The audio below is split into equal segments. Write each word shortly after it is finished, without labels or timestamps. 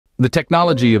The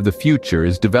technology of the future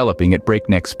is developing at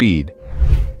breakneck speed.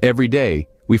 Every day,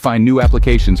 we find new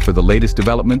applications for the latest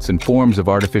developments and forms of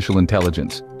artificial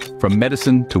intelligence, from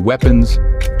medicine to weapons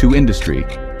to industry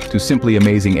to simply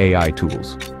amazing AI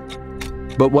tools.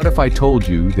 But what if I told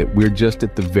you that we're just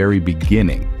at the very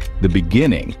beginning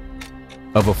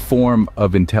of a form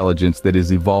of intelligence that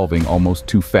is evolving almost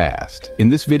too fast? In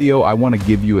this video, I want to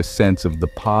give you a sense of the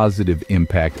positive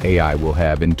impact AI will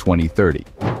have in 2030.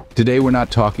 Today, we're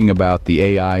not talking about the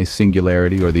AI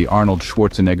singularity or the Arnold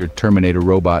Schwarzenegger Terminator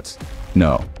robots.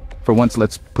 No. For once,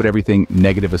 let's put everything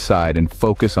negative aside and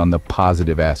focus on the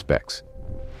positive aspects.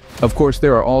 Of course,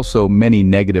 there are also many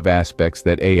negative aspects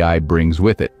that AI brings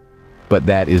with it, but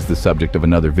that is the subject of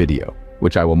another video,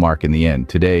 which I will mark in the end.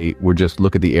 Today, we'll just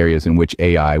look at the areas in which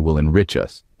AI will enrich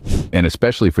us. And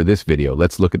especially for this video,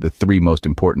 let's look at the three most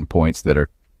important points that are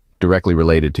directly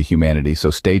related to humanity,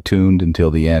 so stay tuned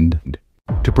until the end.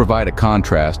 To provide a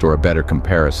contrast or a better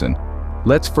comparison,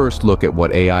 let's first look at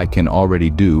what AI can already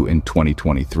do in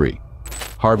 2023.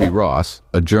 Harvey Ross,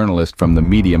 a journalist from the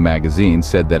Media magazine,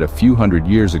 said that a few hundred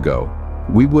years ago,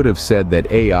 we would have said that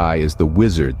AI is the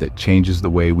wizard that changes the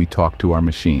way we talk to our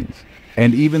machines.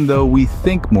 And even though we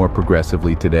think more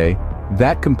progressively today,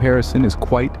 that comparison is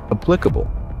quite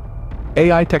applicable.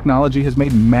 AI technology has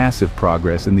made massive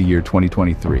progress in the year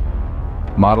 2023.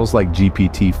 Models like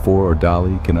GPT-4 or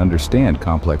DALL-E can understand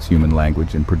complex human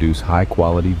language and produce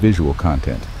high-quality visual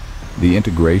content. The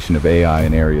integration of AI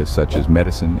in areas such as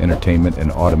medicine, entertainment,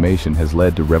 and automation has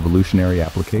led to revolutionary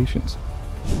applications.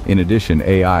 In addition,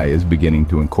 AI is beginning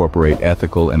to incorporate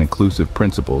ethical and inclusive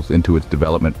principles into its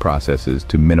development processes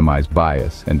to minimize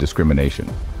bias and discrimination.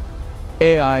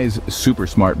 AI's super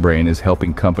smart brain is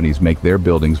helping companies make their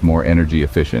buildings more energy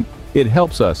efficient. It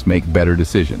helps us make better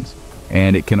decisions,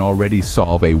 and it can already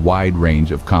solve a wide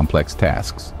range of complex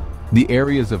tasks. The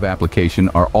areas of application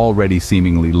are already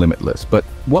seemingly limitless, but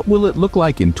what will it look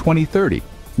like in 2030?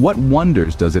 What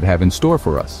wonders does it have in store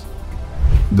for us?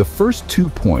 The first 2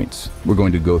 points we're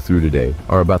going to go through today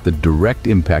are about the direct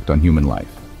impact on human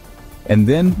life. And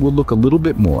then we'll look a little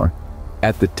bit more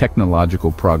at the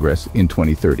technological progress in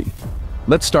 2030.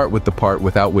 Let's start with the part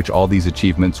without which all these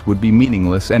achievements would be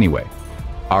meaningless anyway.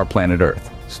 Our planet Earth,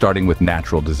 starting with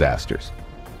natural disasters.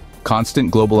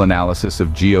 Constant global analysis of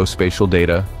geospatial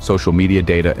data, social media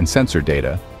data, and sensor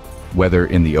data, whether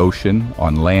in the ocean,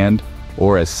 on land,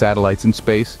 or as satellites in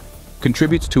space,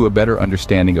 contributes to a better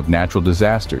understanding of natural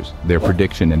disasters, their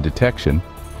prediction and detection,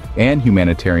 and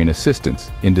humanitarian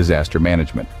assistance in disaster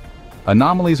management.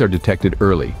 Anomalies are detected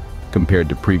early, compared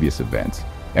to previous events,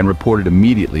 and reported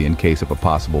immediately in case of a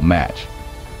possible match.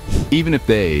 Even if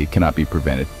they cannot be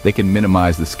prevented, they can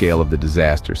minimize the scale of the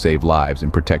disaster, save lives,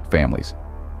 and protect families.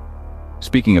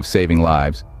 Speaking of saving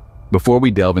lives, before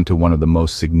we delve into one of the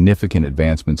most significant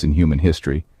advancements in human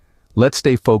history, let's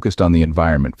stay focused on the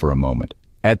environment for a moment.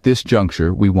 At this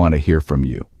juncture, we want to hear from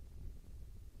you.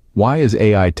 Why is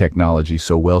AI technology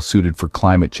so well suited for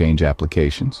climate change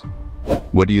applications?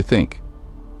 What do you think?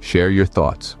 Share your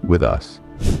thoughts with us.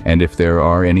 And if there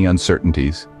are any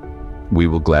uncertainties, we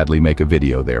will gladly make a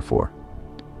video therefore.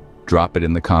 Drop it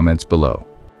in the comments below.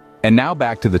 And now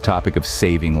back to the topic of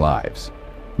saving lives.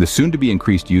 The soon-to-be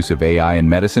increased use of AI in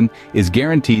medicine is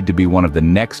guaranteed to be one of the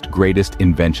next greatest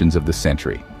inventions of the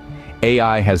century.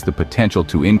 AI has the potential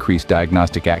to increase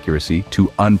diagnostic accuracy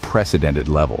to unprecedented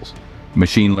levels.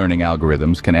 Machine learning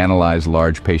algorithms can analyze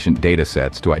large patient data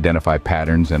sets to identify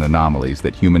patterns and anomalies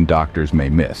that human doctors may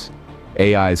miss.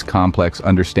 AI's complex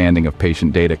understanding of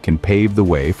patient data can pave the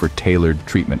way for tailored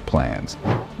treatment plans.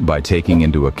 By taking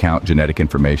into account genetic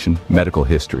information, medical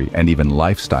history, and even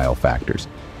lifestyle factors,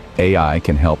 AI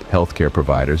can help healthcare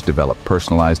providers develop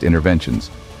personalized interventions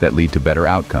that lead to better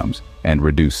outcomes and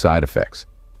reduce side effects.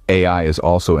 AI is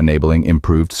also enabling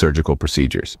improved surgical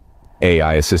procedures.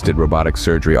 AI-assisted robotic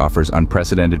surgery offers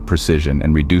unprecedented precision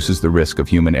and reduces the risk of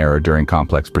human error during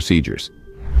complex procedures.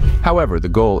 However, the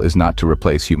goal is not to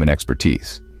replace human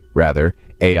expertise. Rather,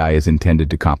 AI is intended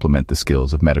to complement the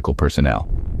skills of medical personnel.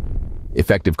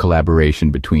 Effective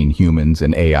collaboration between humans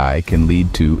and AI can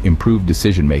lead to improved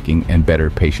decision-making and better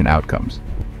patient outcomes.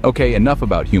 Okay, enough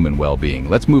about human well-being.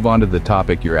 Let's move on to the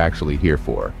topic you're actually here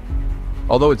for.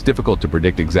 Although it's difficult to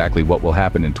predict exactly what will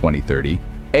happen in 2030,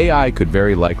 AI could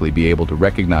very likely be able to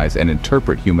recognize and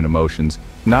interpret human emotions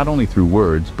not only through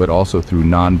words but also through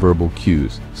nonverbal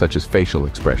cues such as facial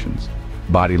expressions,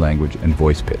 body language, and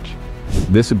voice pitch.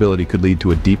 This ability could lead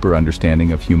to a deeper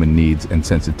understanding of human needs and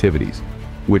sensitivities,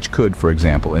 which could, for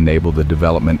example, enable the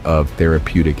development of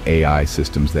therapeutic AI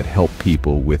systems that help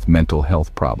people with mental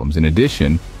health problems. In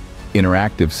addition,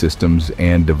 Interactive systems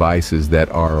and devices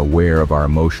that are aware of our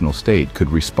emotional state could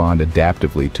respond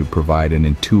adaptively to provide an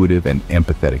intuitive and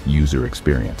empathetic user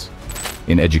experience.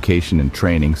 In education and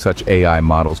training, such AI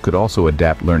models could also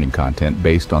adapt learning content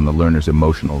based on the learner's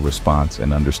emotional response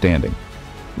and understanding,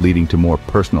 leading to more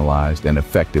personalized and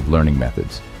effective learning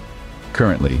methods.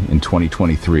 Currently, in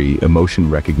 2023, emotion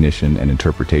recognition and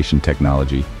interpretation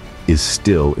technology is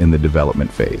still in the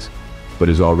development phase, but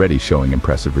is already showing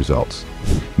impressive results.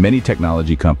 Many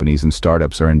technology companies and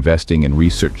startups are investing in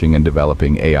researching and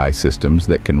developing AI systems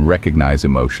that can recognize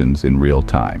emotions in real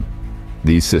time.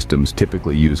 These systems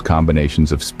typically use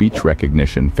combinations of speech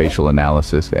recognition, facial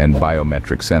analysis, and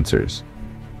biometric sensors.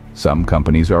 Some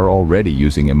companies are already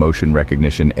using emotion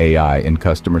recognition AI in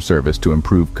customer service to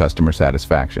improve customer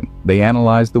satisfaction. They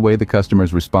analyze the way the customer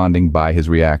is responding by his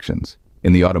reactions.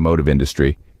 In the automotive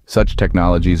industry, such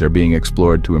technologies are being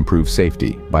explored to improve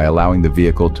safety by allowing the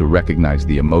vehicle to recognize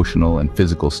the emotional and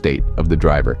physical state of the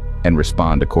driver and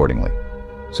respond accordingly.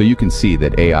 So you can see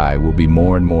that AI will be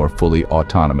more and more fully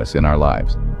autonomous in our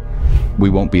lives. We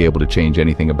won't be able to change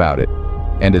anything about it,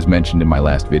 and as mentioned in my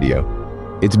last video,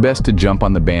 it's best to jump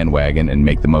on the bandwagon and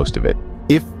make the most of it.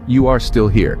 If you are still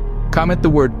here, comment the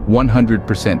word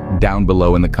 100% down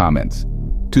below in the comments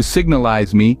to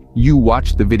signalize me you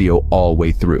watched the video all the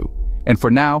way through. And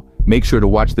for now, make sure to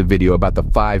watch the video about the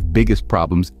 5 biggest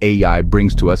problems AI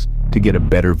brings to us to get a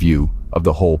better view of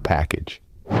the whole package.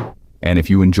 And if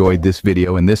you enjoyed this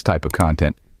video and this type of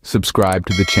content, subscribe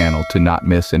to the channel to not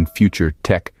miss any future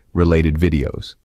tech-related videos.